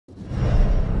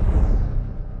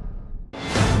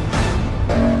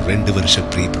2 வருஷ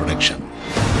pre production,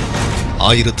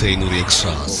 1500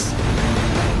 extras,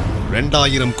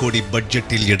 2000 கோடி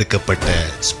பட்ஜெட்டில் எடுக்கப்பட்ட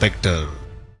ஸ்பெக்டர்,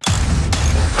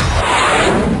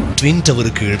 ட்வின்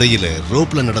டவருக்கு இடையில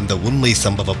ரோப்ல நடந்த உண்மை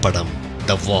சம்பவ படம்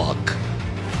த வாக்,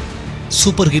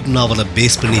 சூப்பர் ஹிட் நாவலை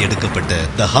பேஸ் பண்ணி எடுக்கப்பட்ட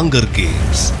த ஹங்கர்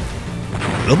கேம்ஸ்,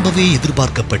 ரொம்பவே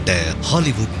எதிர்பார்க்கப்பட்ட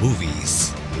ஹாலிவுட் மூவிஸ்,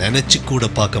 நினைச்சு கூட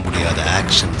பார்க்க முடியாத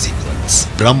ஆக்ஷன் சீக்வன்ஸ்,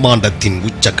 பிரம்மாண்டத்தின்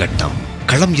உச்சகட்டம்,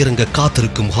 களம் இறங்க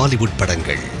காத்திருக்கும் ஹாலிவுட்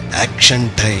படங்கள், action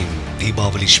time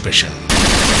Deepavali special.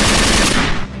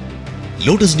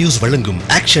 Lotus news வழங்கும்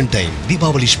action time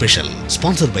Deepavali special,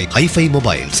 sponsor by hi-fi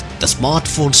mobiles, the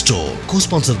smart phone store, go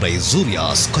sponsor by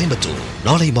ஜூரியாஸ் Coimbatore.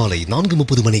 நாளை மாலை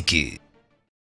 4:30 மணிக்கு.